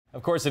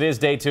Of course, it is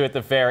day 2 at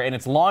the fair, and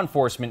it's Law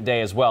Enforcement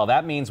Day as well.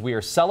 That means we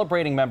are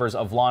celebrating members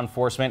of law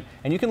enforcement,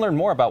 and you can learn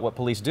more about what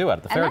police do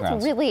at the fairgrounds.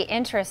 And that's really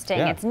interesting.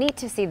 Yeah. It's neat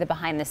to see the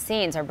behind the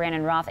scenes. Our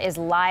Brandon Roth is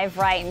live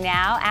right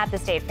now at the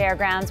State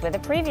Fairgrounds with a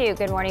preview.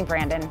 Good morning,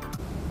 Brandon.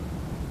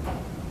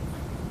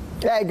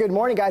 Hey, good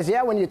morning, guys.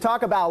 Yeah, when you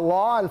talk about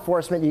law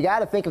enforcement, you got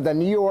to think of the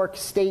New York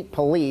State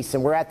Police,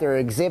 and we're at their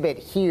exhibit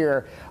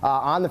here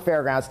on the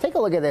fairgrounds. Take a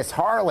look at this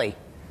Harley.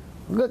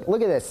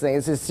 Look at this thing.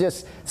 This is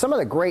just some of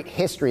the great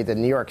history the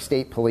New York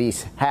State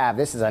Police have.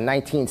 This is a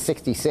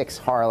 1966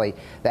 Harley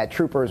that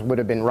troopers would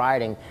have been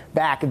riding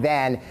back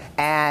then.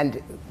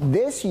 And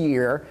this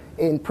year,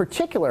 in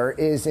particular,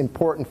 is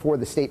important for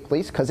the state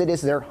police because it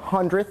is their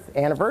 100th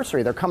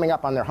anniversary. They're coming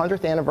up on their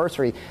 100th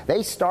anniversary.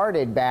 They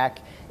started back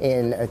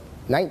in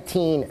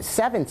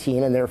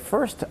 1917, and their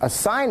first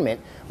assignment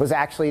was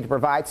actually to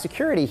provide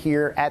security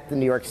here at the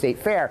New York State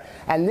Fair.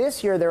 And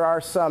this year there are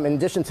some, in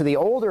addition to the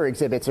older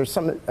exhibits, there's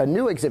some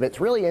new exhibits,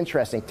 really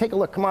interesting. Take a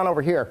look, come on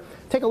over here.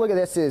 Take a look at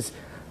this.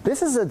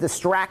 This is a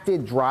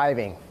distracted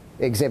driving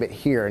exhibit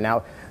here.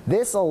 Now,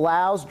 this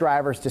allows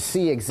drivers to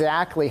see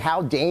exactly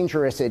how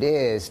dangerous it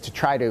is to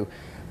try to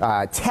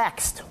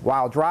text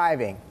while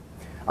driving,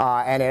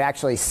 and it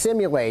actually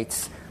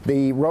simulates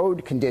the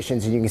road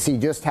conditions, and you can see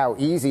just how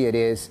easy it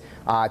is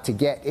to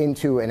get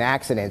into an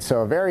accident.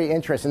 So very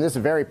interesting. This is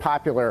a very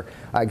popular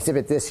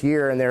exhibit this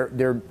year, and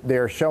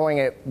they're showing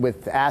it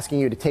with asking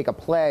you to take a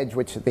pledge,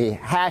 which the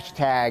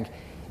hashtag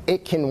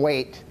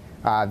 #ItCanWait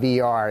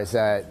VR is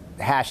a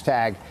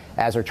hashtag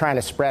as they're trying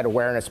to spread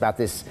awareness about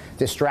this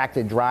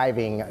distracted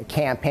driving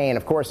campaign.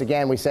 Of course,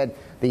 again, we said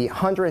the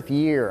 100th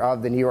year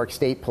of the New York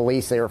State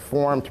Police. They were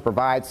formed to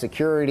provide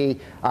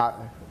security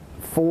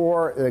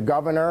for the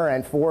governor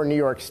and for New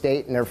York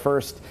State, and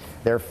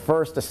their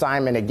first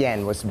assignment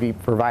again was to be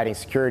providing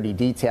security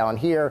detail. And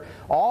here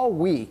all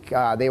week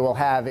they will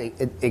have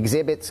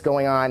exhibits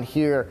going on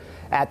here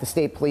at the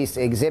State Police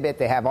exhibit.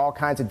 They have all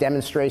kinds of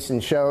demonstration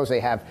shows. They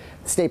have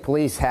State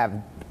Police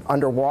have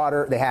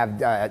underwater, they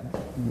have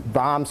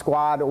bomb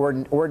squad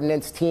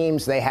ordnance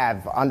teams, they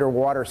have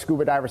underwater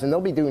scuba divers, and they'll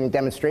be doing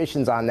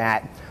demonstrations on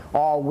that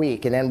all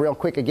week. And then real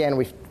quick again,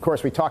 of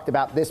course we talked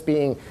about this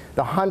being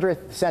the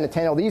 100th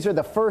centennial. These are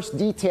the first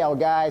detail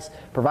guys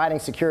providing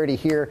security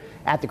here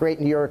at the Great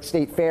New York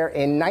State Fair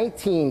in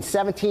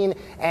 1917,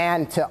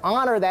 and to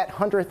honor that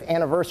 100th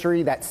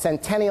anniversary, that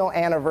centennial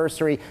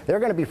anniversary, they're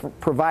going to be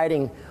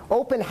providing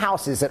open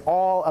houses at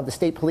all of the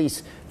State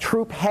Police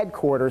troop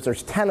headquarters.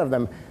 There's 10 of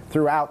them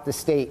throughout the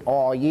state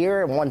all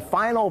year. And one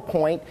final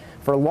point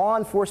for Law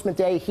Enforcement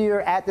Day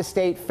here at the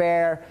State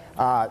Fair,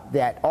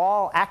 that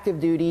all active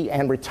duty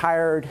and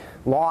retired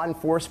law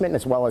enforcement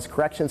as well as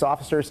corrections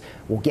officers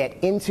will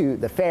get into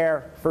the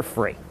fair for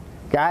free.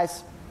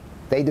 Guys,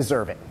 they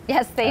deserve it.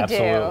 Yes, they do.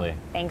 Absolutely.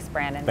 Thanks,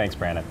 Brandon. Thanks,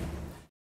 Brandon.